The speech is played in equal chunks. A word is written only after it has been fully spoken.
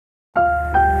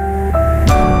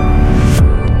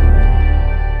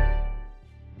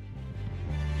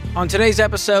On today's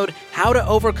episode, how to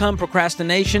overcome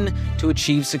procrastination to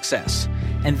achieve success.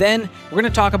 And then we're going to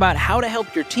talk about how to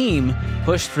help your team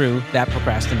push through that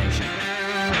procrastination.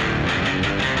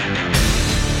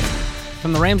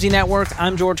 From the Ramsey Network,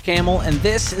 I'm George Kamel, and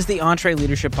this is the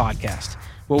EntreLeadership Podcast,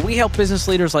 where we help business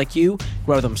leaders like you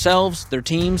grow themselves, their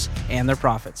teams, and their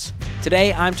profits.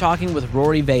 Today, I'm talking with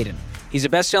Rory Vaden. He's a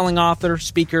best-selling author,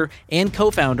 speaker, and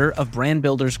co-founder of Brand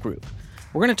Builders Group.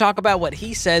 We're going to talk about what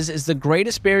he says is the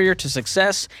greatest barrier to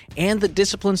success and the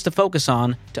disciplines to focus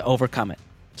on to overcome it.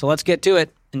 So let's get to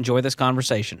it. Enjoy this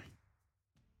conversation.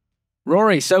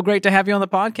 Rory, so great to have you on the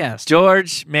podcast.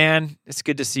 George, man, it's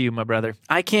good to see you, my brother.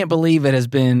 I can't believe it has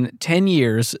been 10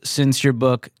 years since your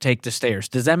book, Take the Stairs.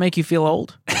 Does that make you feel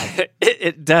old?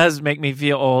 It does make me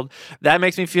feel old. That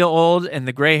makes me feel old, and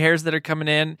the gray hairs that are coming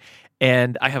in.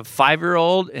 And I have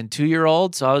 5-year-old and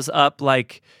 2-year-old, so I was up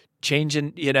like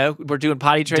changing, we're doing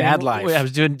potty training. Dad life. I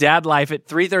was doing dad life at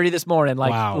 3:30 this morning,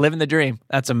 Wow. Living the dream.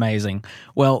 That's amazing.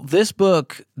 Well, this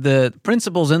book, the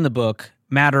principles in the book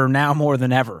matter now more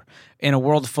than ever. In a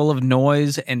world full of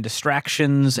noise and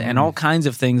distractions and all kinds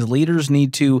of things, leaders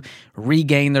need to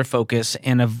regain their focus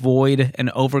and avoid and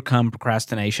overcome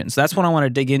procrastination. So that's what I want to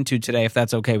dig into today, if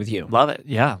that's okay with you. Love it.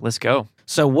 Yeah, let's go.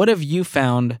 So what have you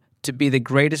found to be the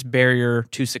greatest barrier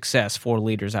to success for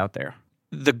leaders out there?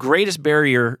 The greatest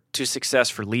barrier to success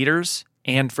for leaders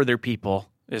and for their people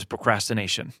is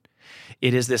procrastination.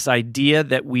 It is this idea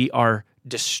that we are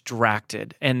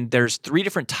distracted. And there's 3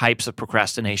 different types of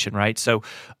procrastination, right? So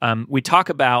we talk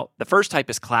about, the first type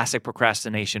is classic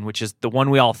procrastination, which is the one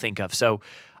we all think of. So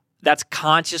that's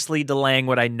consciously delaying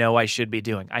what I know I should be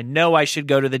doing. I know I should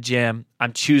go to the gym.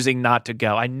 I'm choosing not to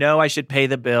go. I know I should pay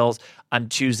the bills. I'm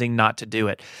choosing not to do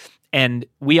it. And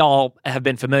we all have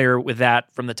been familiar with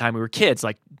that from the time we were kids,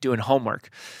 like doing homework.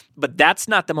 But that's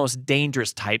not the most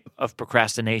dangerous type of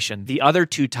procrastination. The other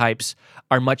 2 types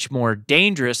are much more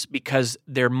dangerous because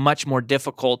they're much more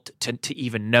difficult to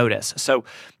even notice. So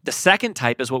the second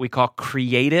type is what we call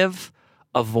creative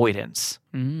avoidance.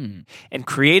 And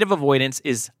creative avoidance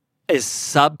is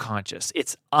subconscious.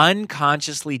 It's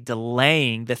unconsciously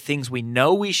delaying the things we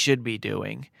know we should be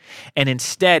doing, and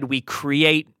instead we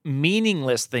create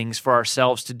meaningless things for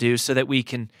ourselves to do so that we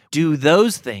can do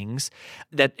those things,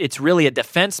 that it's really a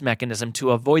defense mechanism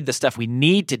to avoid the stuff we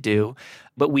need to do,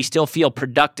 but we still feel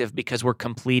productive because we're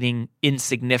completing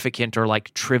insignificant or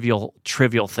like trivial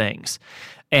things.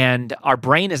 And our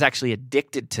brain is actually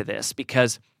addicted to this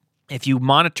because if you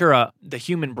monitor the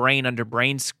human brain under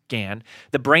brain scan,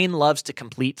 the brain loves to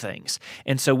complete things.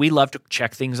 And so we love to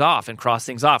check things off and cross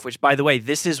things off, which, by the way,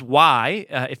 this is why,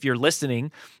 if you're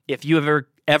listening, if you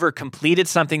ever completed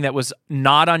something that was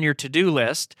not on your to-do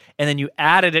list, and then you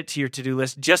added it to your to-do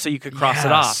list just so you could cross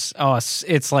it off. Oh,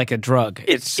 it's like a drug.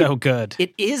 It's so good.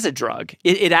 It is a drug.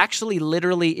 It actually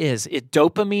literally is.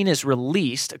 Dopamine is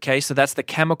released, okay? So that's the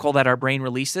chemical that our brain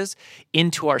releases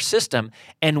into our system,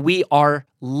 and we are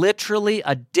literally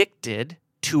addicted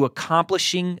to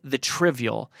accomplishing the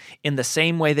trivial in the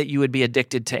same way that you would be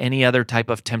addicted to any other type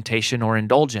of temptation or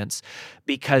indulgence,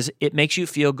 because it makes you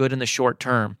feel good in the short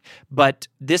term. But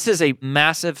this is a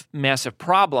massive, massive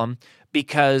problem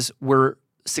because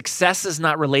success is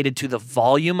not related to the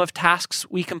volume of tasks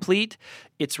we complete.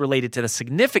 It's related to the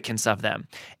significance of them.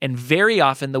 And very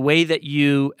often, the way that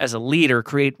you, as a leader,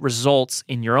 create results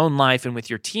in your own life and with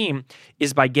your team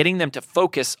is by getting them to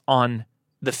focus on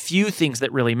the few things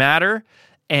that really matter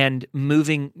and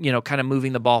moving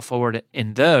the ball forward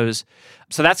in those.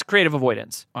 So that's creative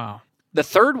avoidance. Wow. The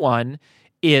third one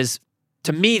is,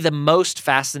 to me, the most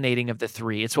fascinating of the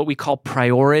 3. It's what we call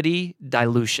priority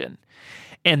dilution.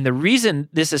 And the reason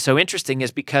this is so interesting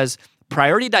is because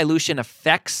priority dilution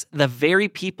affects the very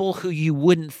people who you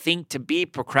wouldn't think to be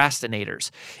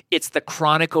procrastinators. It's the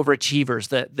chronic overachievers,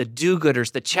 the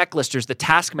do-gooders, the checklisters, the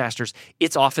taskmasters.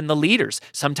 It's often the leaders.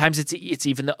 Sometimes it's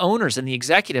even the owners and the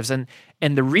executives. And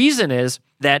the reason is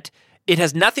that it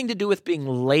has nothing to do with being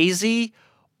lazy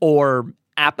or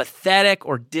apathetic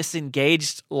or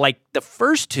disengaged like the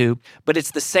first 2, but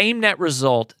it's the same net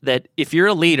result that if you're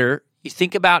a leader, you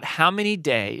think about how many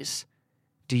days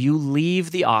do you leave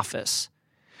the office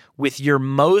with your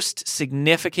most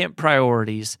significant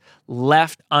priorities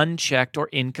left unchecked or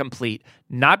incomplete,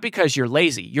 not because you're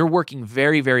lazy, you're working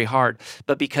very, very hard,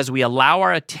 but because we allow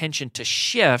our attention to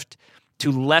shift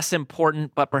to less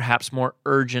important but perhaps more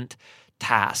urgent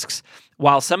tasks.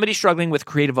 While somebody struggling with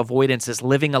creative avoidance is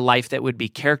living a life that would be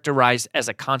characterized as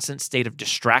a constant state of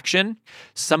distraction,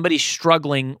 somebody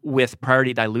struggling with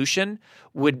priority dilution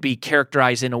would be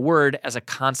characterized in a word as a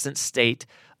constant state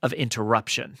of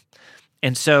interruption.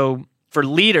 And so for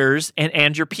leaders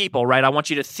and your people, right? I want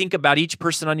you to think about each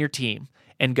person on your team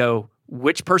and go,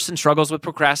 which person struggles with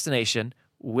procrastination,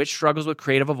 which struggles with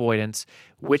creative avoidance,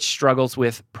 which struggles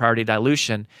with priority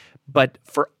dilution. But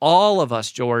for all of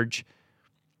us, George,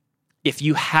 if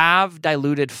you have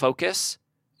diluted focus,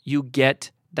 you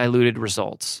get diluted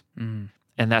results. And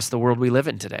that's the world we live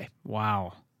in today.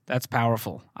 Wow. That's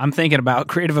powerful. I'm thinking about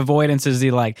creative avoidance is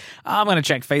I'm going to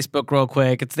check Facebook real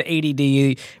quick. It's the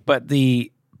ADD, but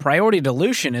the priority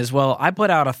dilution is, I put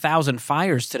out 1,000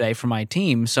 fires today for my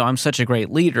team, so I'm such a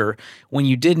great leader when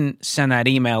you didn't send that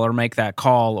email or make that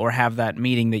call or have that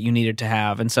meeting that you needed to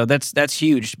have. And so that's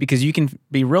huge because you can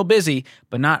be real busy,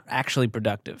 but not actually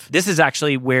productive. This is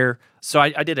actually where,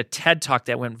 I did a TED Talk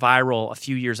that went viral a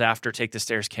few years after Take the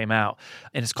Stairs came out.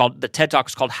 And the TED Talk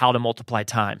is called How to Multiply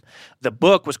Time. The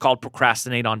book was called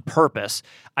Procrastinate on Purpose.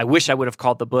 I wish I would have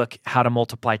called the book How to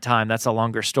Multiply Time. That's a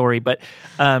longer story. But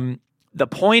the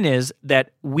point is that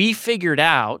we figured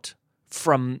out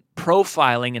from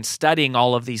profiling and studying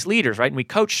all of these leaders, right? And we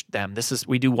coached them.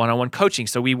 We do one-on-one coaching.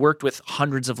 So we worked with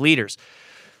hundreds of leaders.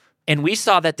 And we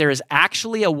saw that there is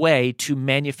actually a way to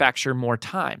manufacture more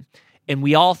time. And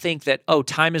we all think that,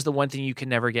 time is the one thing you can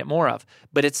never get more of.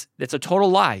 But it's a total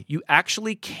lie. You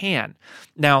actually can.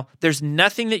 Now, there's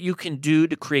nothing that you can do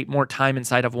to create more time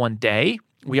inside of one day.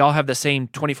 We all have the same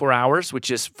 24 hours,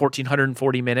 which is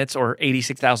 1,440 minutes or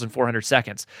 86,400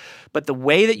 seconds. But the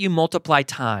way that you multiply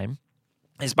time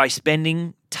is by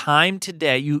spending time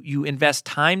today. You invest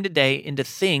time today into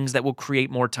things that will create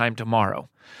more time tomorrow.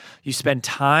 You spend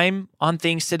time on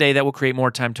things today that will create more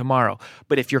time tomorrow.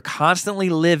 But if you're constantly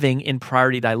living in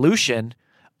priority dilution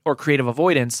or creative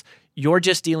avoidance, you're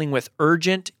just dealing with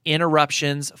urgent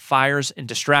interruptions, fires, and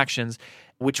distractions,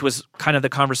 which was kind of the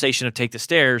conversation of Take the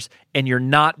Stairs, and you're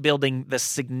not building the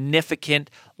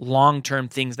significant long-term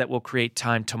things that will create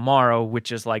time tomorrow,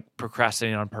 which is like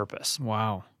procrastinating on purpose.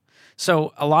 Wow.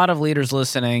 So a lot of leaders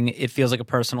listening, it feels like a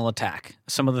personal attack.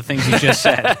 Some of the things you just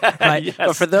said, right? Yes.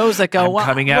 But for those that go, I'm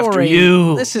coming Rory, after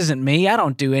you. This isn't me. I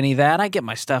don't do any of that. I get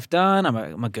my stuff done.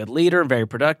 I'm a good leader, very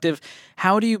productive.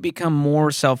 How do you become more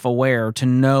self-aware to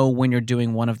know when you're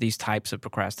doing one of these types of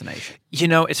procrastination?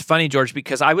 It's funny, George,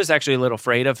 because I was actually a little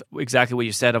afraid of exactly what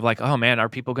you said of like, oh man, are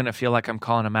people going to feel like I'm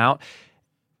calling them out?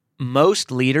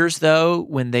 Most leaders, though,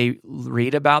 when they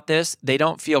read about this, they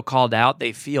don't feel called out.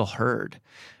 They feel heard.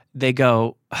 They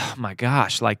go, oh my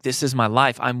gosh, like this is my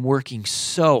life. I'm working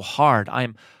so hard.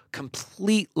 I'm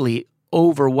completely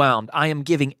overwhelmed. I am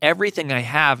giving everything I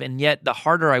have. And yet the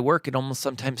harder I work, it almost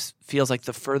sometimes feels like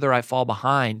the further I fall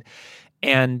behind.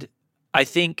 And I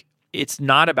think it's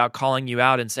not about calling you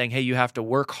out and saying, hey, you have to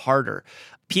work harder.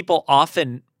 People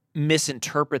often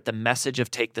misinterpret the message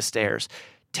of Take the Stairs.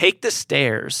 Take the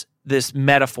Stairs, this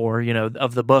metaphor,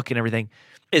 of the book and everything,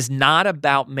 is not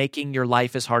about making your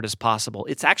life as hard as possible.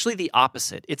 It's actually the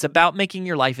opposite. It's about making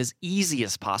your life as easy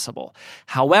as possible.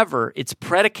 However, it's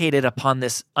predicated upon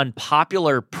this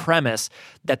unpopular premise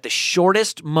that the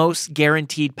shortest, most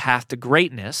guaranteed path to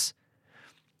greatness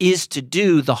is to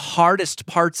do the hardest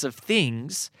parts of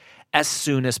things as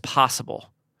soon as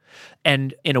possible.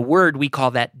 And in a word, we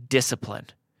call that discipline.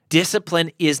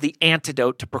 Discipline is the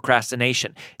antidote to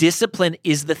procrastination. Discipline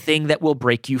is the thing that will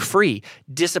break you free.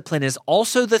 Discipline is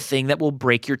also the thing that will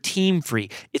break your team free.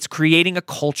 It's creating a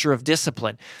culture of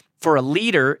discipline. For a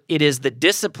leader, it is the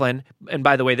discipline. And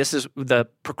by the way, this is the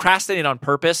procrastinate on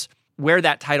purpose. Where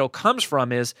that title comes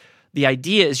from is the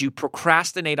idea is you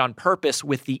procrastinate on purpose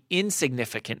with the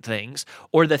insignificant things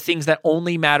or the things that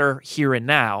only matter here and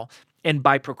now. And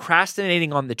by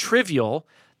procrastinating on the trivial,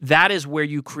 that is where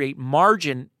you create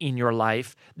margin in your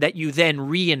life that you then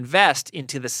reinvest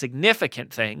into the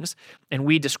significant things. And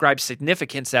we describe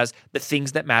significance as the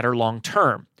things that matter long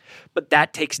term. But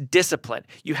that takes discipline.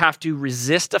 You have to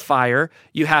resist a fire.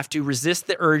 You have to resist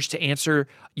the urge to answer,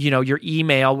 your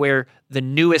email where the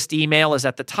newest email is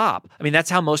at the top. I mean, that's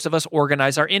how most of us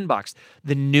organize our inbox.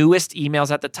 The newest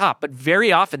email's at the top. But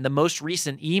very often, the most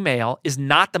recent email is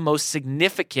not the most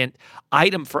significant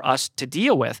item for us to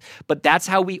deal with. But that's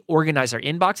how we organize our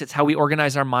inbox. It's how we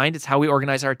organize our mind. It's how we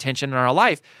organize our attention in our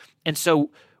life. And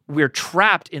so we're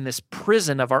trapped in this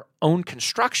prison of our own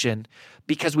construction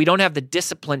because we don't have the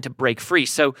discipline to break free.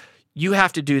 So you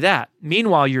have to do that.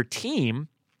 Meanwhile, your team,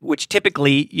 which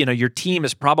typically, your team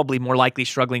is probably more likely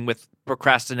struggling with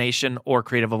procrastination or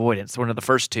creative avoidance, one of the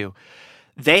first two,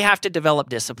 They have to develop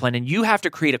discipline, and you have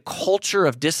to create a culture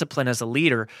of discipline as a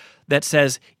leader that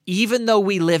says, even though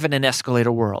we live in an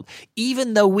escalator world,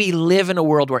 even though we live in a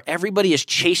world where everybody is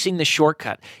chasing the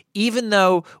shortcut, even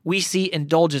though we see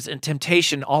indulgence and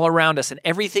temptation all around us and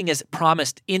everything is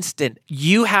promised instant,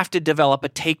 you have to develop a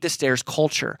take the stairs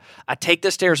culture, a take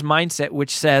the stairs mindset,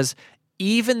 which says,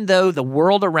 even though the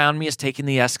world around me is taking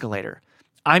the escalator,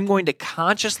 I'm going to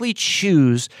consciously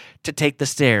choose to take the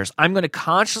stairs. I'm going to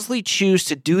consciously choose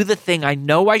to do the thing I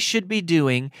know I should be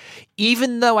doing,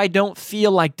 even though I don't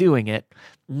feel like doing it,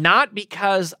 not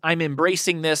because I'm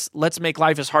embracing this, let's make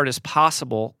life as hard as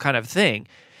possible kind of thing.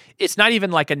 It's not even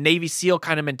like a Navy SEAL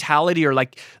kind of mentality or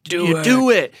like,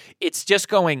 do it. It's just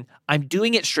going, I'm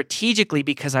doing it strategically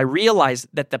because I realize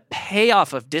that the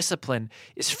payoff of discipline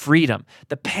is freedom.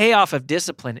 The payoff of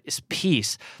discipline is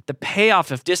peace. The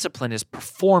payoff of discipline is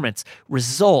performance,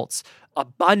 results,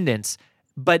 abundance.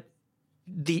 But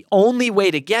the only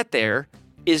way to get there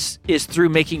is through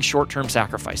making short-term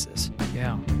sacrifices.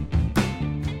 Yeah.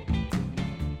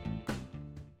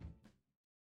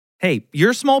 Hey,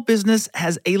 your small business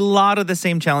has a lot of the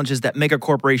same challenges that mega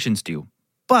corporations do,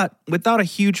 but without a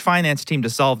huge finance team to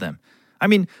solve them. I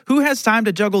mean, who has time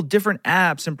to juggle different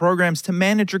apps and programs to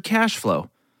manage your cash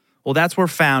flow? Well, that's where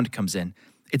Found comes in.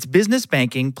 It's business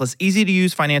banking plus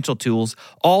easy-to-use financial tools,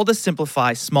 all to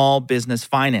simplify small business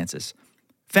finances.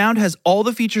 Found has all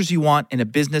the features you want in a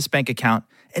business bank account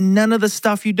and none of the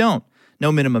stuff you don't.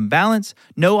 No minimum balance,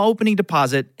 no opening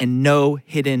deposit, and no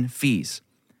hidden fees.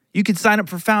 You can sign up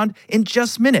for Found in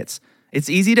just minutes. It's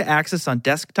easy to access on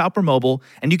desktop or mobile,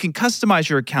 and you can customize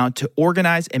your account to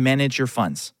organize and manage your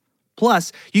funds.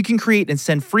 Plus, you can create and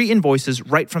send free invoices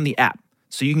right from the app,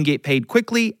 so you can get paid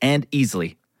quickly and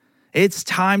easily. It's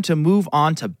time to move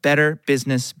on to better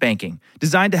business banking,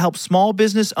 designed to help small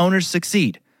business owners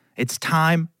succeed. It's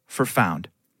time for Found.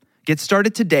 Get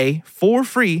started today for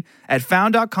free at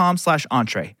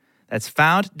found.com/entree. That's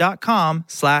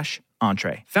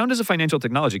found.com/entree. Found is a financial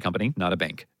technology company, not a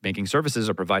bank. Banking services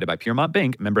are provided by Piermont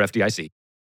Bank, member FDIC.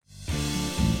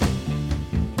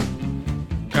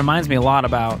 It reminds me a lot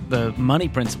about the money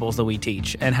principles that we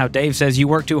teach and how Dave says you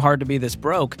work too hard to be this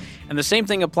broke. And the same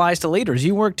thing applies to leaders.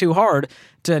 You work too hard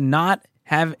to not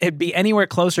have it be anywhere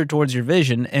closer towards your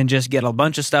vision and just get a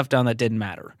bunch of stuff done that didn't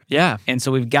matter. Yeah. And so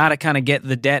we've got to kind of get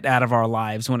the debt out of our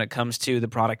lives when it comes to the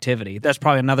productivity. There's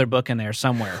probably another book in there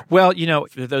somewhere. Well,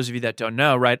 for those of you that don't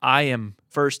know, right, I am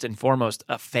first and foremost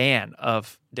a fan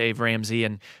of Dave Ramsey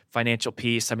and financial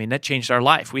peace. I mean, that changed our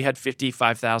life. We had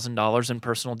 $55,000 in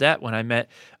personal debt when I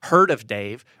heard of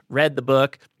Dave, read the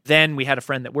book. Then we had a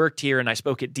friend that worked here, and I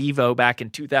spoke at Devo back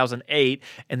in 2008,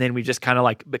 and then we just kind of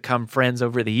like become friends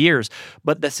over the years.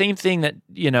 But the same thing that,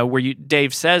 where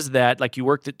Dave says that, like, you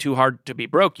worked too hard to be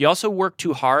broke, you also work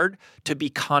too hard to be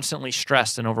constantly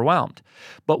stressed and overwhelmed.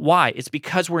 But why? It's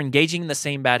because we're engaging in the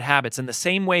same bad habits. In the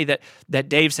same way that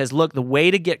Dave says, look, the way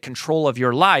to get control of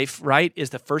your life, right, is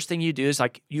the first thing you do is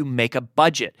like you make a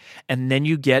budget, and then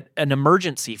you get an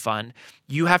emergency fund.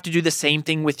 You have to do the same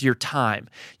thing with your time.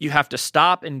 You have to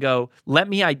stop and go, let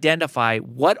me identify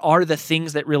what are the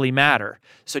things that really matter.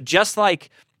 So just like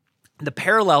the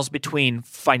parallels between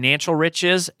financial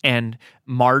riches and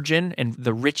margin and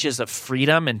the riches of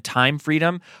freedom and time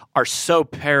freedom are so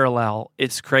parallel.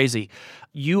 It's crazy.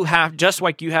 Just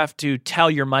like you have to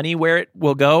tell your money where it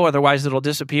will go, otherwise it'll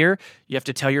disappear. You have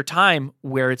to tell your time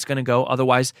where it's going to go,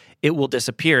 otherwise it will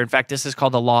disappear. In fact, this is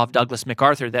called the law of Douglas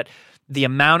MacArthur, that the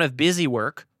amount of busy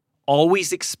work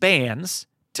always expands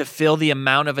to fill the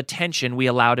amount of attention we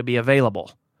allow to be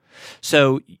available.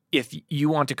 So if you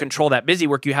want to control that busy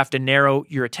work, you have to narrow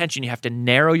your attention, you have to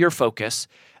narrow your focus,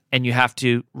 and you have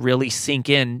to really sink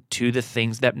in to the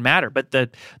things that matter. But the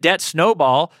debt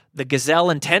snowball, the gazelle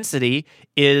intensity,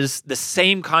 is the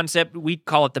same concept. We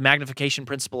call it the magnification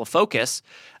principle of focus,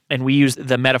 and we use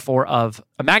the metaphor of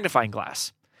a magnifying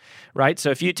glass, right? So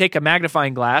if you take a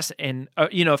magnifying glass and,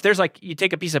 if there's you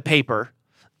take a piece of paper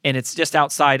and it's just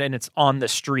outside and it's on the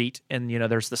street and,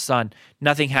 there's the sun,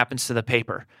 nothing happens to the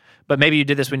paper. But maybe you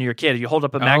did this when you were a kid. You hold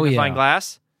up a magnifying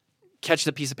glass, catch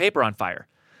the piece of paper on fire.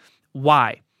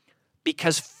 Why?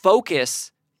 Because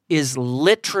focus is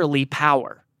literally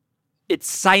power. It's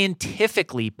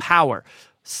scientifically power.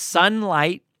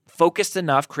 Sunlight, focused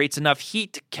enough, creates enough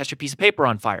heat to catch a piece of paper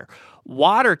on fire.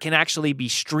 Water can actually be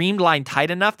streamlined tight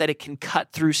enough that it can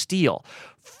cut through steel.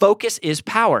 Focus is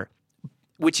power,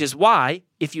 which is why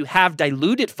if you have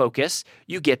diluted focus,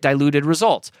 you get diluted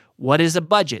results. What is a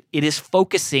budget? It is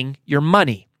focusing your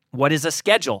money. What is a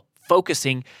schedule?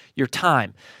 Focusing your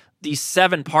time. these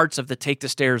 7 parts of the Take the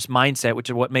Stairs mindset, which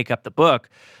are what make up the book.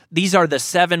 These are the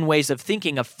 7 ways of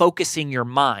thinking of focusing your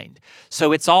mind.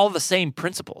 So it's all the same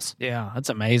principles. Yeah, that's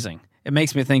amazing. It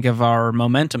makes me think of our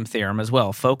momentum theorem as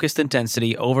well. Focused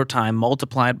intensity over time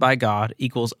multiplied by God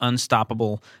equals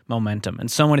unstoppable momentum. And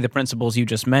so many of the principles you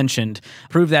just mentioned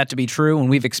prove that to be true, and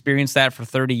we've experienced that for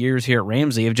 30 years here at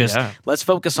Ramsey of just, let's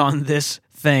focus on this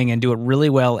thing and do it really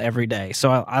well every day.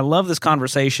 So I love this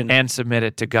conversation. And submit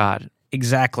it to God.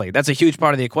 Exactly. That's a huge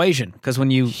part of the equation, because when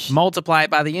you multiply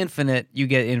it by the infinite, you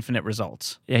get infinite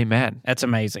results. Amen. That's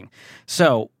amazing.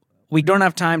 So we don't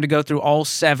have time to go through all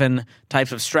 7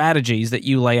 types of strategies that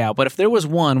you lay out, but if there was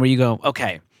one where you go,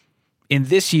 okay, in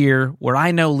this year where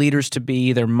I know leaders to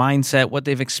be, their mindset, what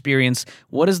they've experienced,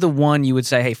 what is the one you would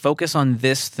say, hey, focus on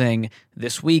this thing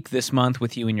this week, this month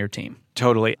with you and your team?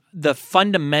 Totally. The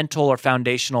fundamental or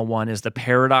foundational one is the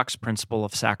paradox principle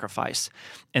of sacrifice.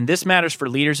 And this matters for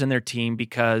leaders and their team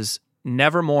because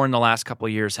never more in the last couple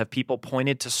of years have people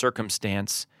pointed to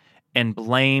circumstance and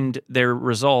blamed their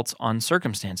results on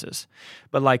circumstances.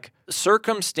 But like,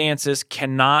 circumstances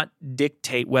cannot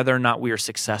dictate whether or not we are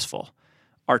successful.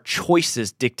 Our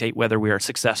choices dictate whether we are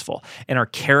successful. And our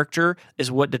character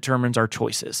is what determines our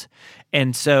choices.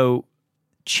 And so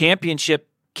championship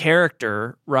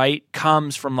character, right,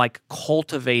 comes from like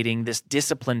cultivating this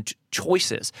disciplined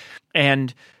choices.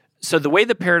 And so the way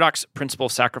the paradox principle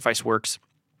of sacrifice works,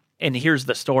 and here's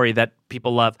the story that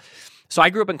people love. So I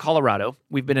grew up in Colorado.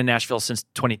 We've been in Nashville since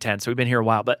 2010, so we've been here a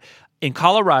while. But in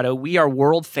Colorado, we are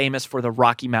world famous for the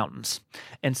Rocky Mountains.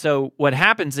 And so what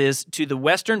happens is, to the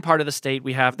western part of the state,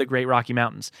 we have the Great Rocky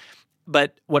Mountains.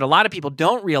 But what a lot of people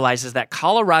don't realize is that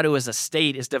Colorado as a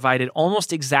state is divided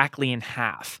almost exactly in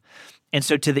half. And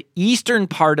so to the eastern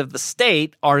part of the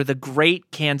state are the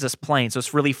Great Kansas Plains. So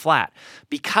it's really flat.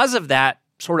 Because of that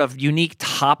sort of unique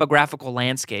topographical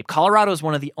landscape, Colorado is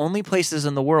one of the only places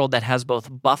in the world that has both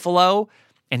buffalo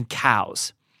and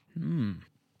cows.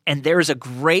 And there is a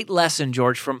great lesson,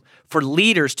 George, for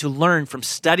leaders to learn from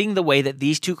studying the way that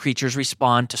these two creatures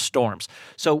respond to storms.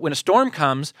 So when a storm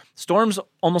comes, storms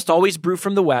almost always brew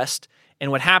from the west, and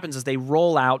what happens is they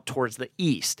roll out towards the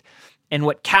east. And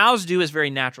what cows do is very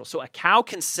natural. So a cow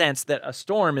can sense that a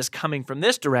storm is coming from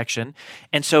this direction,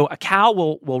 and so a cow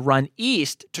will run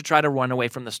east to try to run away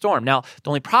from the storm. Now, the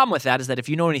only problem with that is that if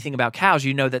you know anything about cows,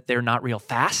 you know that they're not real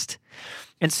fast.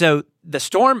 And so the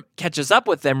storm catches up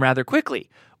with them rather quickly.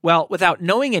 Well, without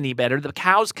knowing any better, the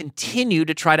cows continue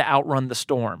to try to outrun the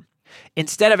storm.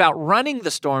 Instead of outrunning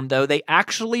the storm, though, they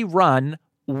actually run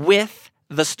with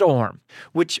the storm,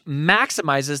 which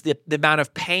maximizes the amount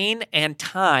of pain and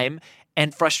time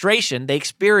and frustration they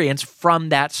experience from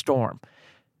that storm.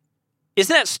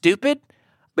 Isn't that stupid?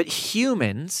 But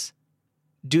humans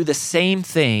do the same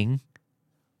thing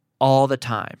all the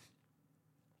time.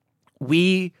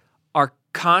 We are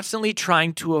constantly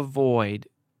trying to avoid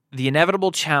the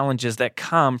inevitable challenges that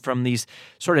come from these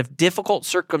sort of difficult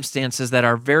circumstances that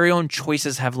our very own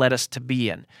choices have led us to be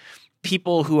in.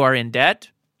 People who are in debt,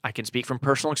 I can speak from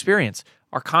personal experience,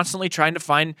 are constantly trying to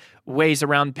find ways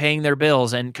around paying their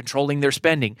bills and controlling their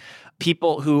spending.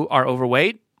 People who are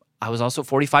overweight, I was also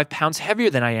 45 pounds heavier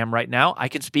than I am right now, I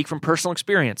can speak from personal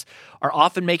experience, are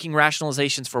often making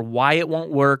rationalizations for why it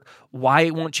won't work, why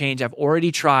it won't change. I've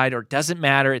already tried, or it doesn't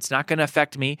matter, it's not going to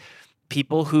affect me.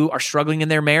 People who are struggling in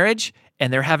their marriage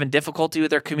and they're having difficulty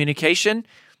with their communication,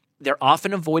 they're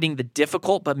often avoiding the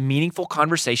difficult but meaningful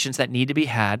conversations that need to be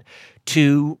had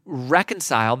to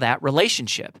reconcile that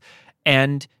relationship.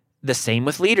 And the same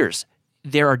with leaders.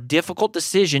 There are difficult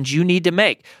decisions you need to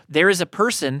make. There is a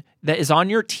person that is on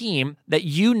your team that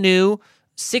you knew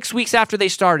 6 weeks after they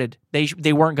started,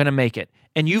 they weren't going to make it.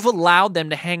 And you've allowed them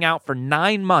to hang out for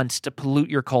 9 months to pollute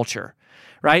your culture,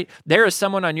 right? There is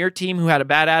someone on your team who had a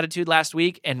bad attitude last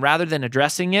week, and rather than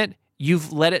addressing it,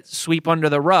 you've let it sweep under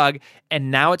the rug,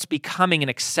 and now it's becoming an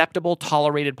acceptable,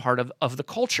 tolerated part of the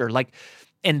culture.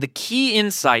 And the key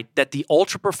insight that the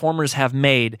ultra performers have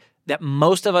made that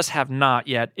most of us have not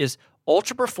yet is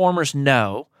ultra performers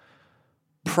know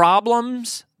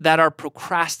problems that are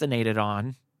procrastinated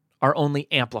on are only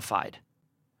amplified.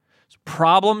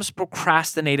 Problems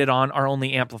procrastinated on are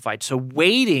only amplified. So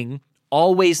waiting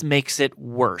always makes it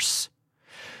worse.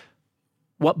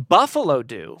 What buffalo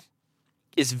do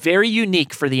is very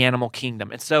unique for the animal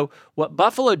kingdom. And so what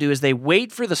buffalo do is they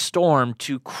wait for the storm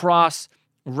to cross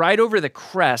right over the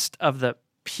crest of the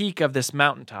peak of this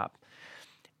mountaintop.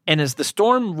 And as the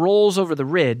storm rolls over the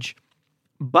ridge,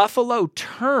 buffalo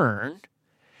turn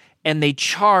and they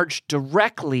charge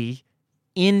directly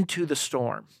into the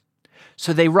storm.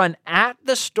 So they run at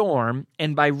the storm,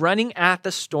 and by running at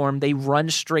the storm, they run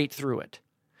straight through it.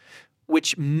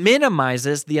 which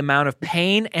minimizes the amount of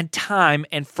pain and time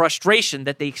and frustration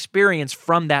that they experience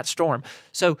from that storm.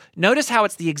 So notice how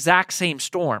it's the exact same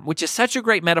storm, which is such a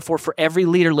great metaphor for every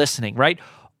leader listening, right?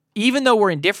 Even though we're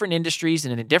in different industries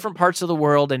and in different parts of the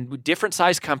world and with different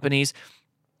size companies,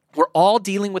 we're all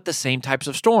dealing with the same types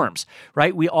of storms,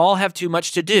 right? We all have too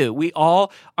much to do. We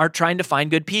all are trying to find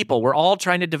good people. We're all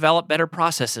trying to develop better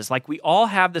processes. Like, we all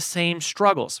have the same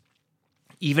struggles,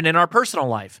 even in our personal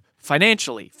life,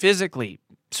 financially, physically,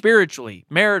 spiritually,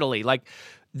 maritally. Like,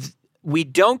 we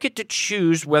don't get to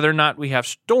choose whether or not we have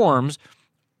storms.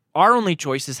 Our only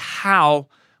choice is how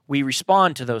we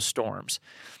respond to those storms.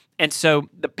 And so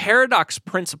the paradox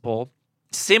principle,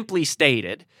 simply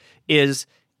stated, is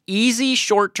easy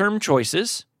short-term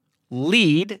choices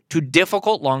lead to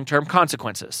difficult long-term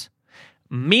consequences.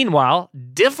 Meanwhile,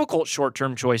 difficult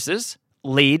short-term choices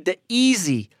lead to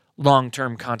easy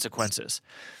long-term consequences.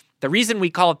 The reason we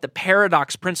call it the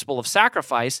paradox principle of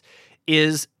sacrifice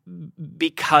is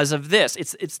because of this.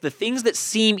 It's the things that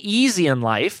seem easy in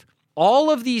life,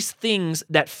 all of these things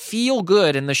that feel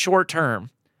good in the short term,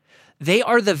 they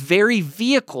are the very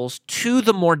vehicles to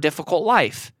the more difficult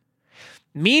life.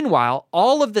 Meanwhile,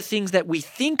 all of the things that we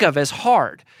think of as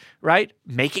hard, right?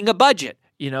 Making a budget,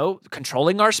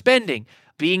 controlling our spending,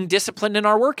 being disciplined in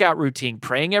our workout routine,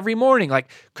 praying every morning, like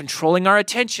controlling our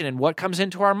attention and what comes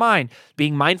into our mind,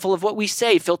 being mindful of what we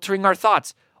say, filtering our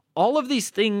thoughts. All of these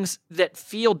things that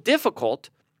feel difficult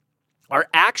are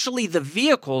actually the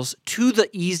vehicles to the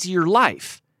easier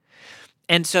life.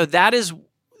 And so that is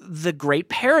the great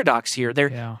paradox here.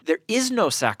 There is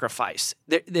no sacrifice.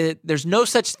 There's no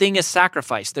such thing as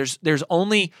sacrifice. There's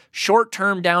only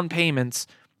short-term down payments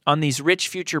on these rich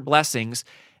future blessings.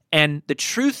 And the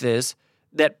truth is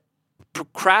that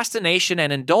procrastination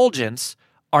and indulgence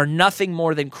are nothing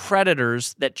more than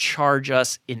creditors that charge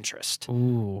us interest.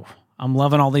 Ooh. I'm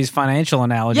loving all these financial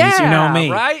analogies. Yeah, you know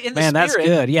me. Right? In the Man, that's spirit.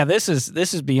 good. Yeah, this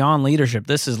is beyond leadership.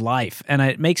 This is life. And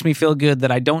it makes me feel good that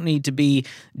I don't need to be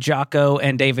Jocko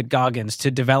and David Goggins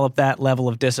to develop that level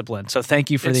of discipline. So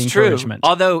thank you for the encouragement. True.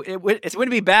 Although it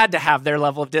wouldn't be bad to have their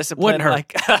level of discipline. Wouldn't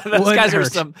hurt. Like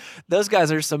those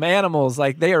guys are some animals.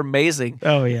 Like, they are amazing.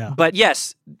 Oh, yeah. But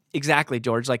yes, exactly,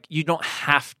 George. Like,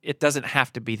 it doesn't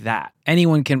have to be that.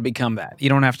 Anyone can become that. You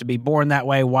don't have to be born that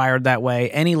way, wired that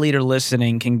way. Any leader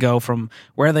listening can go from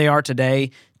where they are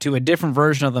today to a different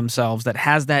version of themselves that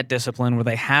has that discipline, where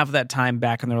they have that time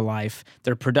back in their life.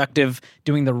 They're productive,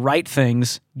 doing the right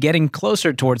things, getting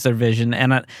closer towards their vision.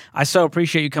 And I so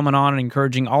appreciate you coming on and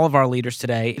encouraging all of our leaders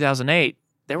today. 2008,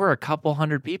 there were a couple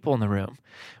hundred people in the room.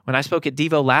 When I spoke at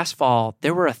Devo last fall,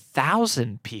 there were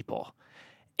 1,000 people.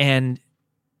 And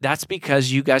that's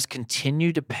because you guys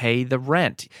continue to pay the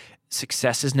rent.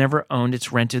 Success is never owned,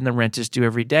 it's rented, and the rent is due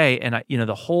every day. And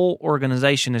the whole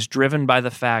organization is driven by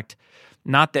the fact,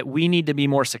 not that we need to be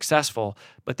more successful,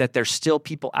 but that there's still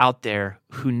people out there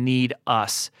who need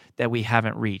us that we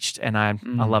haven't reached. And I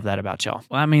love that about y'all.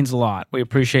 Well, that means a lot. We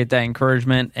appreciate that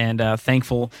encouragement, and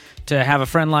thankful to have a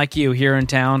friend like you here in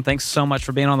town. Thanks so much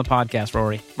for being on the podcast,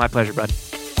 Rory. My pleasure, bud.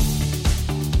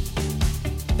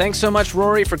 Thanks so much,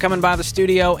 Rory, for coming by the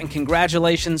studio, and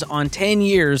congratulations on 10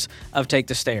 years of Take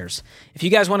the Stairs. If you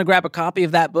guys want to grab a copy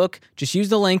of that book, just use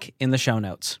the link in the show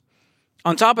notes.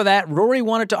 On top of that, Rory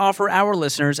wanted to offer our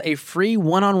listeners a free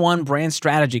one-on-one brand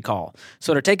strategy call.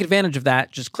 So to take advantage of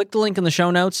that, just click the link in the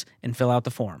show notes and fill out the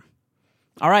form.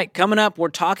 All right, coming up, we're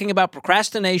talking about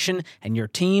procrastination and your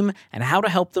team and how to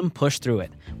help them push through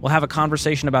it. We'll have a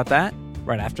conversation about that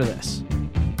right after this.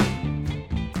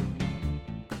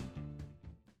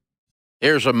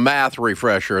 Here's a math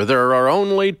refresher. There are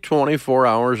only 24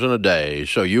 hours in a day,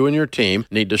 so you and your team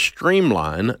need to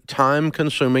streamline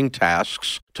time-consuming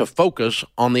tasks to focus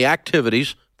on the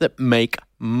activities that make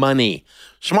money.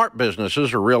 Smart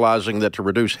businesses are realizing that to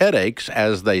reduce headaches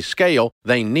as they scale,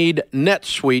 they need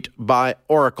NetSuite by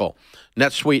Oracle.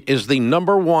 NetSuite is the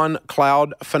 #1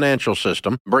 cloud financial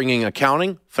system, bringing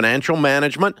accounting, financial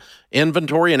management,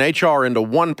 inventory, and HR into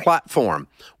one platform.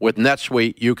 With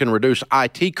NetSuite, you can reduce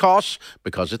IT costs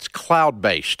because it's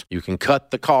cloud-based. You can cut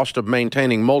the cost of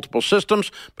maintaining multiple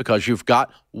systems because you've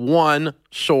got one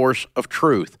source of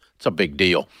truth. It's a big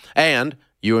deal. And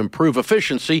you improve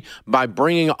efficiency by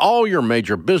bringing all your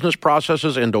major business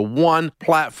processes into one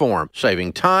platform,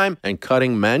 saving time and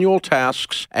cutting manual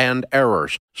tasks and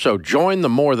errors. So join the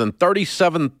more than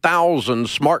 37,000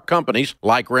 smart companies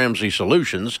like Ramsey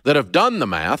Solutions that have done the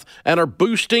math and are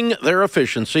boosting their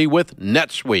efficiency with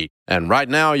NetSuite. And right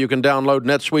now, you can download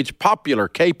NetSuite's popular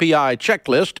KPI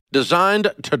checklist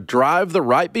designed to drive the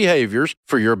right behaviors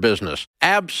for your business.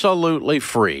 absolutely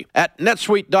free at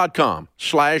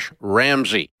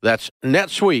netsuite.com/Ramsey. That's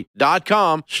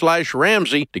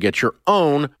netsuite.com/Ramsey to get your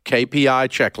own KPI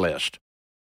checklist.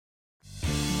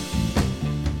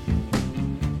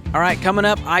 All right, coming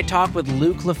up, I talk with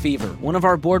Luke Lefevre, one of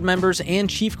our board members and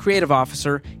Chief Creative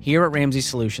Officer here at Ramsey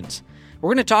Solutions. We're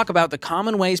going to talk about the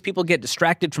common ways people get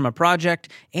distracted from a project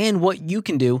and what you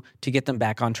can do to get them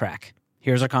back on track.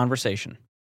 Here's our conversation.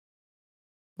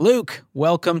 Luke,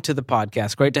 welcome to the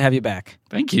podcast. Great to have you back.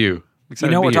 Thank you. You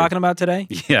know what we're talking about today?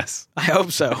 Yes. I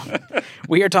hope so.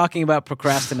 We are talking about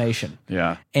procrastination.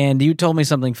 Yeah. And you told me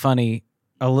something funny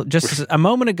just a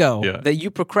moment ago that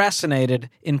you procrastinated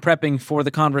in prepping for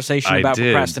the conversation about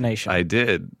procrastination. I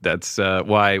did. That's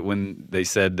why when they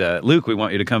said, Luke, we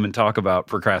want you to come and talk about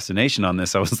procrastination on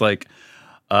this, I was like,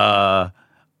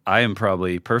 I am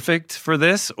probably perfect for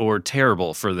this or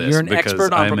terrible for this. You're an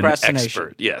expert on procrastination. An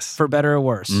expert, yes. For better or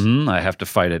worse. Mm-hmm. I have to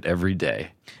fight it every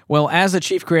day. Well, as a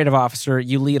chief creative officer,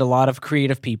 you lead a lot of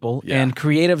creative people, and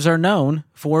creatives are known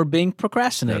for being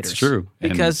procrastinators. That's true.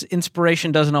 Because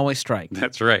inspiration doesn't always strike.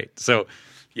 That's right. So,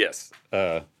 yes,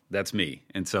 that's me.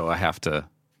 And so I have to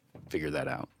figure that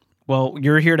out. Well,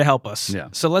 you're here to help us. Yeah.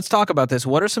 So let's talk about this.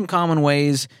 What are some common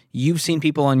ways you've seen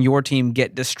people on your team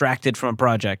get distracted from a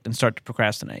project and start to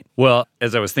procrastinate? Well,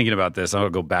 as I was thinking about this, I'll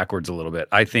go backwards a little bit.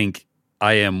 I think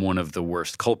I am one of the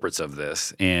worst culprits of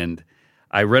this. And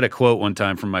I read a quote one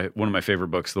time from one of my favorite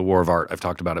books, The War of Art. I've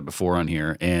talked about it before on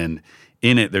here. And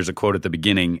in it, there's a quote at the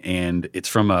beginning, and it's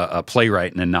from a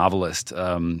playwright and a novelist.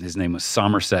 His name was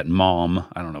Somerset Maugham.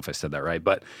 I don't know if I said that right,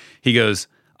 but he goes,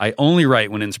 "I only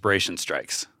write when inspiration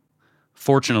strikes.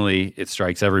 Fortunately, it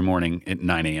strikes every morning at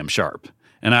 9 a.m. sharp."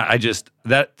 And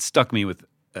that stuck me with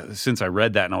since I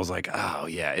read that, and I was like, oh,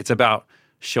 yeah, it's about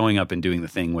showing up and doing the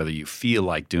thing whether you feel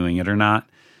like doing it or not,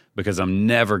 because I'm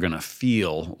never going to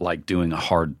feel like doing a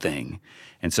hard thing.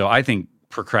 And so I think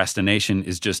procrastination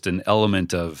is just an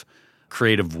element of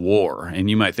creative war. And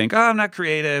you might think, oh, I'm not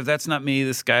creative. That's not me.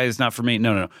 This guy is not for me.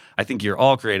 No. I think you're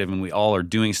all creative, and we all are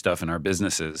doing stuff in our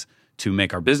businesses to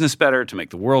make our business better, to make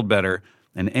the world better.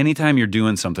 And anytime you're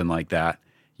doing something like that,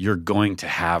 you're going to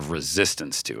have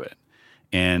resistance to it.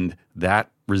 And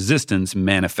that resistance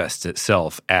manifests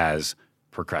itself as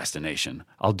procrastination.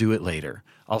 I'll do it later.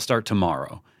 I'll start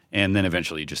tomorrow. And then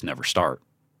eventually you just never start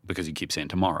because you keep saying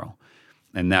tomorrow.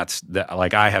 And that's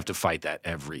like I have to fight that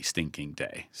every stinking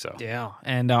day. So yeah,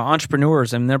 and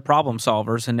entrepreneurs, and they're problem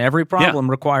solvers, and every problem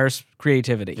requires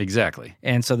creativity. Exactly.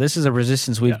 And so this is a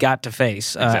resistance we've got to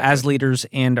face as leaders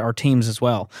and our teams as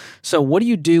well. So what do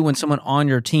you do when someone on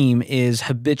your team is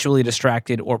habitually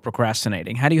distracted or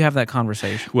procrastinating? How do you have that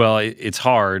conversation? Well, it's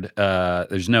hard.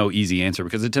 There's no easy answer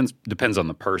because it depends on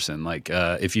the person. Like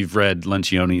if you've read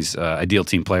Lencioni's Ideal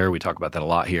Team Player, we talk about that a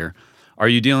lot here. Are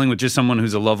you dealing with just someone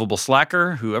who's a lovable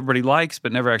slacker who everybody likes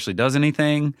but never actually does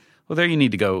anything? Well, there you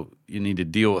need to go. You need to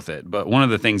deal with it. But one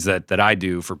of the things that I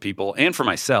do for people and for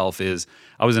myself is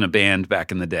I was in a band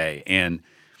back in the day, and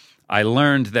I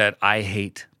learned that I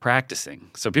hate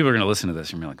practicing. So people are going to listen to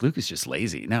this and be like, Luke is just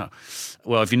lazy. No.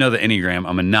 Well, if you know the Enneagram,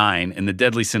 I'm a 9, and the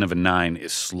deadly sin of a 9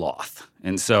 is sloth.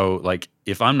 And so, like,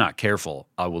 if I'm not careful,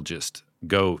 I will just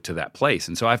go to that place.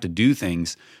 And so I have to do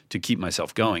things to keep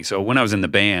myself going. So when I was in the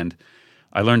band,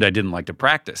 I learned I didn't like to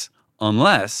practice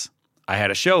unless I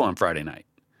had a show on Friday night.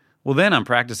 Well, then I'm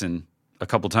practicing a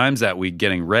couple times that week,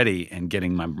 getting ready and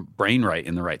getting my brain right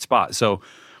in the right spot. So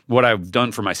what I've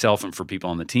done for myself and for people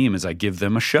on the team is I give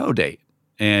them a show date.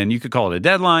 And you could call it a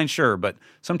deadline, sure, but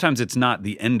sometimes it's not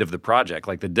the end of the project.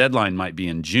 Like the deadline might be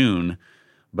in June,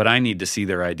 but I need to see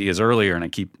their ideas earlier, and I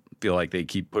feel like they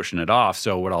keep pushing it off.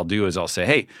 So what I'll do is I'll say,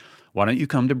 hey, why don't you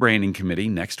come to branding committee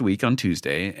next week on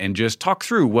Tuesday and just talk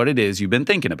through what it is you've been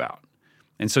thinking about?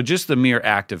 And so just the mere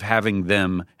act of having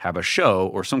them have a show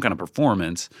or some kind of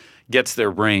performance gets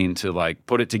their brain to like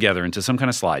put it together into some kind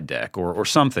of slide deck or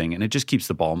something, and it just keeps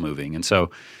the ball moving. And so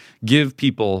give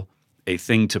people a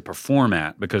thing to perform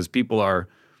at, because people are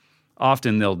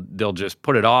often they'll just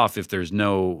put it off if there's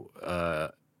no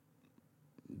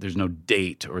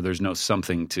date or there's no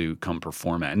something to come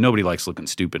perform at. And nobody likes looking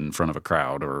stupid in front of a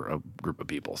crowd or a group of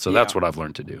people. So that's what I've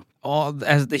learned to do.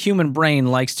 As the human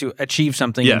brain likes to achieve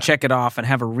something and check it off and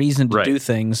have a reason to do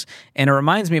things. And it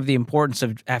reminds me of the importance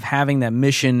of having that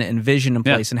mission and vision in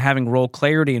place and having role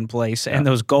clarity in place and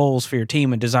those goals for your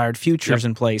team and desired futures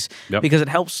in place, because it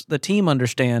helps the team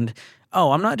understand,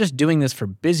 oh, I'm not just doing this for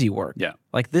busy work. Yeah.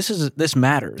 Like this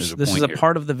matters. This is a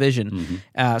part of the vision.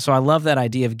 Mm-hmm. So I love that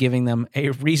idea of giving them a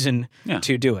reason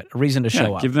to do it, a reason to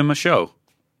show up. Give them a show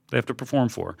they have to perform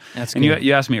for. That's and good.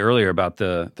 You asked me earlier about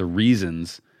the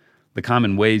reasons, the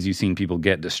common ways you've seen people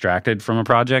get distracted from a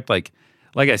project. Like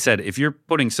like I said, if you're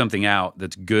putting something out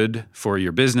that's good for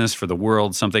your business, for the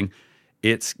world, something,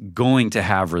 it's going to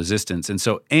have resistance. And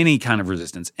so any kind of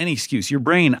resistance, any excuse, your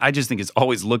brain, I just think is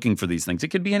always looking for these things. It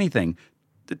could be anything.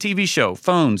 The TV show,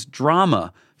 phones,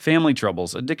 drama, family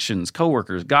troubles, addictions,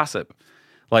 coworkers, gossip.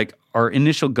 Like our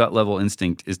initial gut level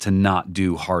instinct is to not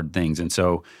do hard things. And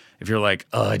so if you're like,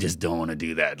 oh, I just don't want to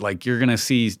do that. Like you're going to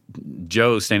see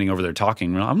Joe standing over there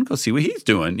talking. Well, I'm going to go see what he's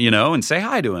doing, and say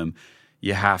hi to him.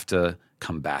 You have to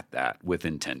combat that with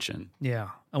intention. Yeah.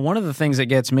 And one of the things that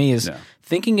gets me is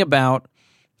thinking about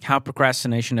how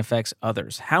procrastination affects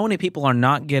others. How many people are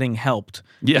not getting helped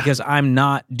because I'm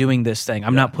not doing this thing.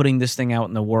 I'm not putting this thing out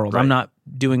in the world. I'm not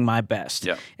doing my best.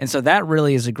 Yeah. And so that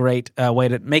really is a great way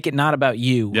to make it not about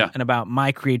you and about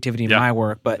my creativity and my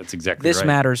work, but that's exactly this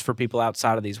matters for people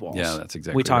outside of these walls. Yeah, that's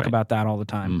exactly We talk about that all the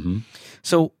time.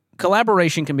 So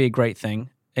collaboration can be a great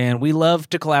thing. And we love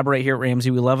to collaborate here at Ramsey.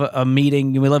 We love a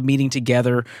meeting. We love meeting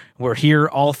together. We're here,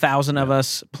 all 1,000 of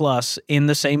us plus, in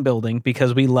the same building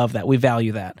because we love that. We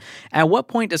value that. At what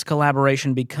point does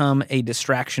collaboration become a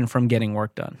distraction from getting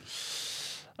work done?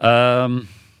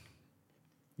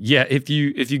 If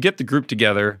you get the group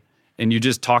together and you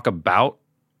just talk about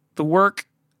the work,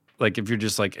 like if you're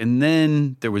just like, and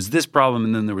then there was this problem,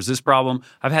 and then there was this problem.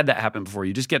 I've had that happen before.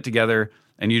 You just get together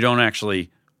and you don't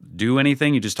actually do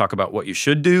anything. You just talk about what you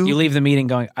should do. You leave the meeting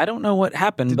going, I don't know what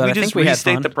happened, but I think we had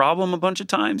fun. Restate the problem a bunch of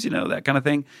times, that kind of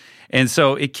thing. And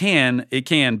so it can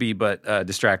be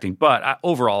distracting. But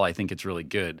overall, I think it's really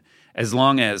good as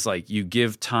long as like you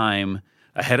give time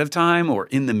ahead of time or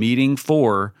in the meeting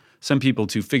for some people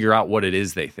to figure out what it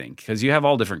is they think, because you have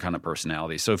all different kind of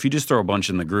personalities. So if you just throw a bunch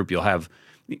in the group, you'll have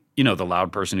the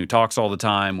loud person who talks all the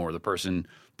time, or the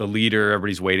leader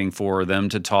everybody's waiting for them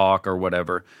to talk or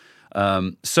whatever.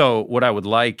 So what I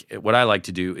like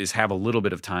to do is have a little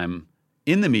bit of time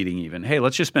in the meeting even. Hey,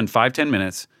 let's just spend 5-10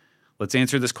 minutes. Let's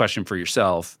answer this question for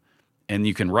yourself. And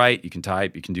you can write, you can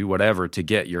type, you can do whatever to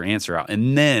get your answer out.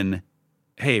 And then,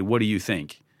 hey, what do you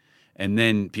think? And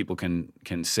then people can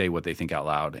say what they think out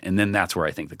loud. And then that's where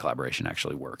I think the collaboration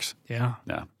actually works. Yeah.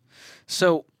 Yeah.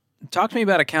 So talk to me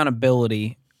about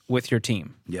accountability with your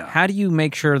team. Yeah. How do you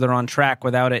make sure they're on track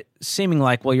without it seeming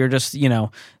like, well, you're just,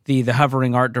 the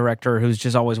hovering art director who's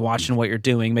just always watching what you're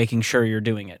doing, making sure you're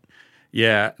doing it?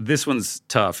 Yeah, this one's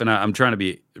tough, and I'm trying to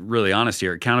be really honest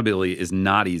here. Accountability is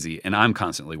not easy, and I'm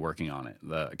constantly working on it.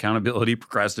 The accountability,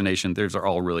 procrastination, those are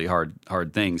all really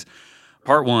hard things.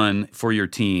 Part one, for your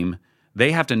team,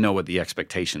 they have to know what the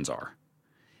expectations are.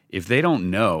 If they don't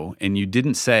know, and you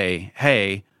didn't say,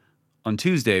 hey, on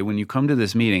Tuesday, when you come to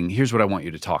this meeting, here's what I want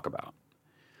you to talk about.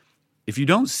 If you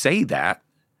don't say that,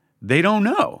 they don't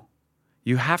know.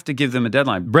 You have to give them a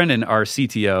deadline. Brendan, our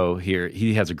CTO here,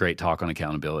 he has a great talk on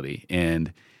accountability.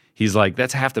 And he's like,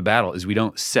 that's half the battle is we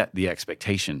don't set the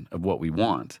expectation of what we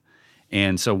want.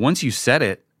 And so once you set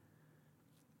it,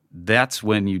 that's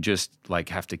when you just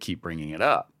have to keep bringing it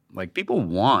up. Like people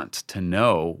want to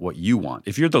know what you want.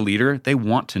 If you're the leader, they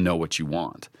want to know what you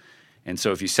want. And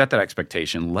so if you set that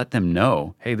expectation, let them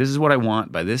know, hey, this is what I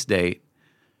want by this date,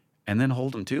 and then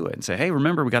hold them to it and say, hey,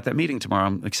 remember, we got that meeting tomorrow.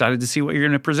 I'm excited to see what you're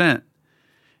going to present.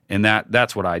 And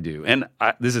that's what I do. And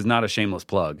this is not a shameless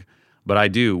plug,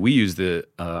 but we use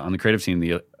on the creative team,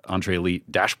 the Entre Elite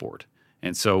dashboard.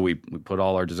 And so we put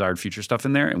all our desired future stuff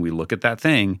in there and we look at that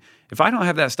thing. If I don't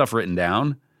have that stuff written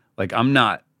down, I'm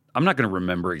not going to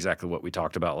remember exactly what we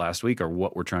talked about last week or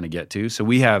what we're trying to get to. So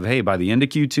we have, hey, by the end of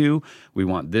Q2, we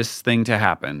want this thing to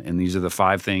happen. And these are the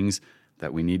 5 things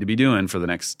that we need to be doing for the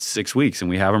next 6 weeks. And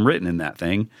we have them written in that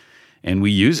thing and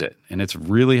we use it. And it's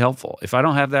really helpful. If I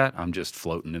don't have that, I'm just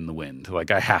floating in the wind.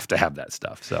 I have to have that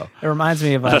stuff. So it reminds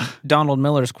me of Donald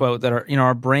Miller's quote that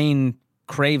our brain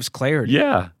craves clarity.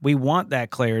 Yeah. We want that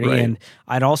clarity. Right. And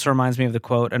it also reminds me of the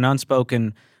quote, an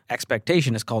unspoken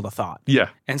expectation is called a thought. Yeah.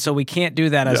 And so we can't do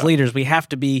that as leaders. We have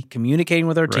to be communicating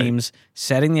with our teams,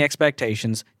 setting the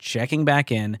expectations, checking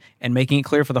back in, and making it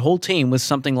clear for the whole team with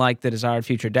something like the desired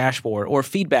future dashboard or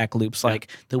feedback loops like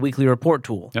the weekly report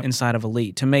tool inside of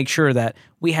Elite to make sure that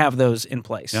we have those in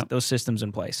place, those systems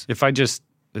in place.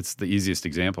 It's the easiest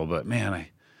example, but man,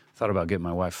 I thought about getting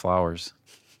my wife flowers.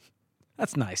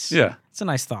 That's nice. Yeah. It's a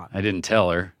nice thought. I didn't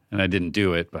tell her and I didn't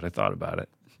do it, but I thought about it.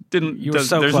 You were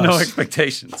so there's close. no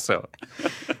expectations, so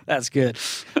that's good.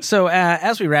 So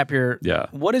as we wrap here, Yeah.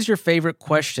 what is your favorite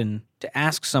question to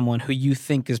ask someone who you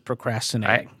think is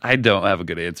procrastinating? I don't have a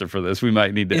good answer for this. We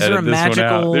might need to Is there edit a this one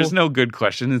magical- out. There's no good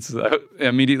question. I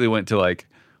immediately went to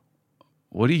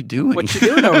what are you doing? What you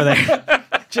doing over there?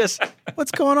 Just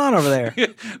what's going on over there?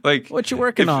 What you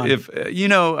working on?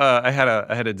 I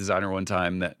had a designer one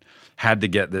time that had to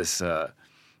get this.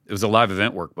 it was a live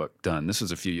event workbook done. This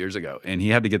was a few years ago. And he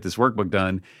had to get this workbook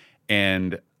done.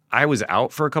 And I was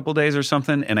out for a couple days or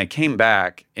something. And I came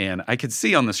back and I could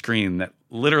see on the screen that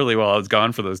literally while I was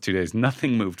gone for those 2 days,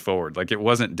 nothing moved forward. Like it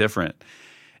wasn't different.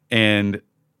 And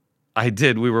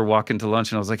we were walking to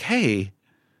lunch and I was like, hey,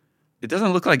 it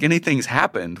doesn't look like anything's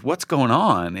happened. What's going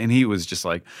on? And he was just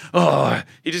like, oh,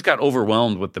 he just got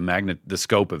overwhelmed with the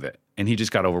scope of it. And he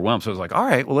just got overwhelmed. So I was like, all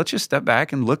right, well, let's just step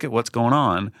back and look at what's going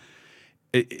on.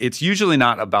 It's usually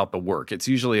not about the work. It's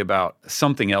usually about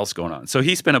something else going on. So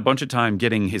he spent a bunch of time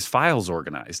getting his files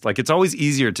organized. Like it's always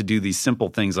easier to do these simple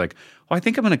things like, well, I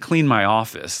think I'm going to clean my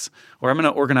office or I'm going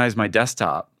to organize my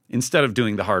desktop instead of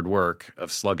doing the hard work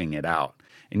of slugging it out.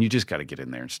 And you just got to get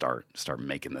in there and start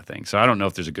making the thing. So I don't know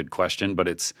if there's a good question,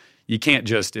 but you can't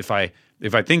just, if I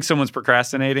think someone's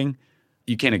procrastinating,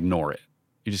 you can't ignore it.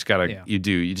 You just got to, you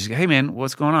just go, hey man,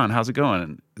 what's going on? How's it going?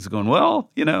 And is it going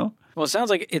well? Well, it sounds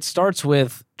like it starts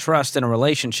with trust in a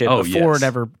relationship before it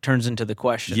ever turns into the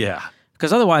question. Yeah.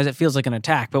 Because otherwise it feels like an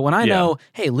attack. But when I know,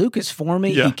 hey, Luke is for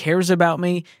me, he cares about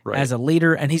me as a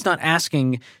leader, and he's not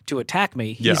asking to attack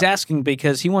me. He's asking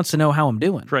because he wants to know how I'm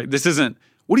doing. Right. This isn't,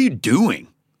 what are you doing?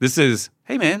 This is,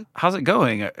 hey man, how's it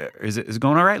going? Is it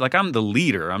going all right? Like I'm the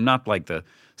leader. I'm not like the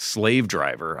slave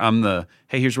driver. I'm the,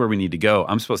 hey, here's where we need to go.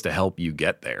 I'm supposed to help you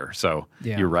get there. So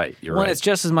you're right. You're right. Well, it's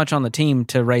just as much on the team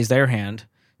to raise their hand.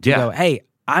 To go, hey,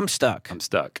 I'm stuck.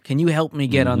 Can you help me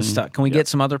get unstuck? Can we get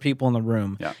some other people in the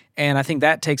room? Yeah. And I think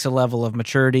that takes a level of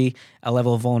maturity, a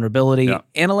level of vulnerability,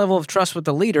 and a level of trust with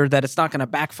the leader that it's not going to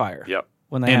backfire. Yep.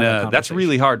 When they have that conversation. That's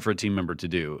really hard for a team member to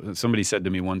do. Somebody said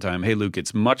to me one time, hey, Luke,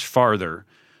 it's much farther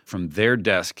from their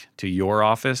desk to your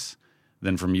office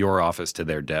than from your office to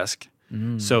their desk.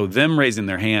 So them raising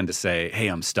their hand to say, hey,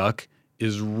 I'm stuck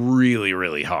is really,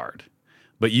 really hard.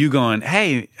 But you going,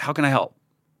 hey, how can I help?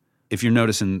 If you're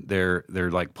noticing they're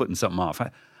like putting something off,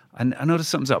 I noticed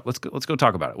something's up. Let's go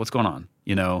talk about it. What's going on?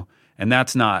 And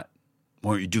that's not,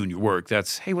 why aren't you doing your work?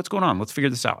 That's, hey, what's going on? Let's figure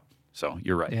this out. So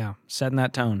you're right. Yeah, setting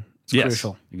that tone. It's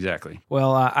crucial. Exactly.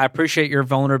 Well, I appreciate your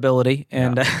vulnerability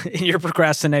and your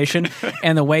procrastination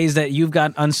and the ways that you've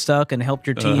gotten unstuck and helped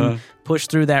your team push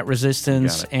through that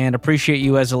resistance, and appreciate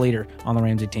you as a leader on the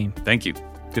Ramsey team. Thank you.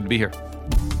 Good to be here.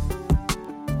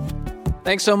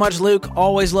 Thanks so much, Luke.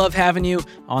 Always love having you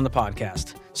on the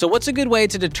podcast. So what's a good way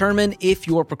to determine if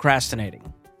you're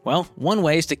procrastinating? Well, one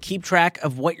way is to keep track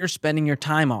of what you're spending your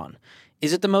time on.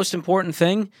 Is it the most important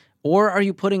thing, or are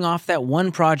you putting off that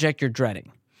one project you're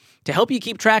dreading? To help you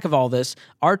keep track of all this,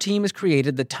 our team has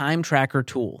created the Time Tracker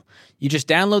tool. You just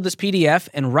download this PDF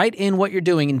and write in what you're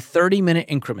doing in 30-minute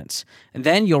increments. And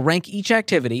then you'll rank each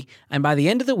activity, and by the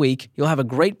end of the week, you'll have a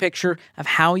great picture of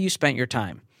how you spent your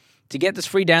time. To get this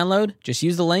free download, just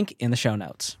use the link in the show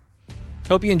notes.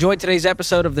 Hope you enjoyed today's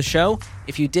episode of the show.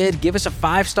 If you did, give us a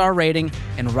 5-star rating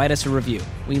and write us a review.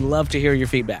 We love to hear your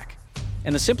feedback.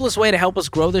 And the simplest way to help us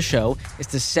grow the show is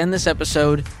to send this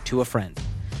episode to a friend.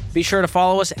 Be sure to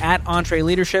follow us at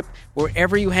EntreLeadership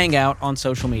wherever you hang out on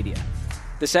social media.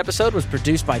 This episode was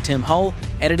produced by Tim Hull,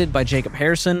 edited by Jacob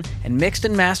Harrison, and mixed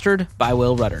and mastered by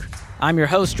Will Rudder. I'm your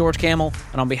host, George Camel,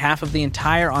 and on behalf of the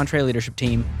entire EntreLeadership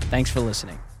team, thanks for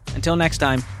listening. Until next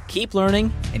time, keep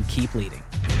learning and keep leading.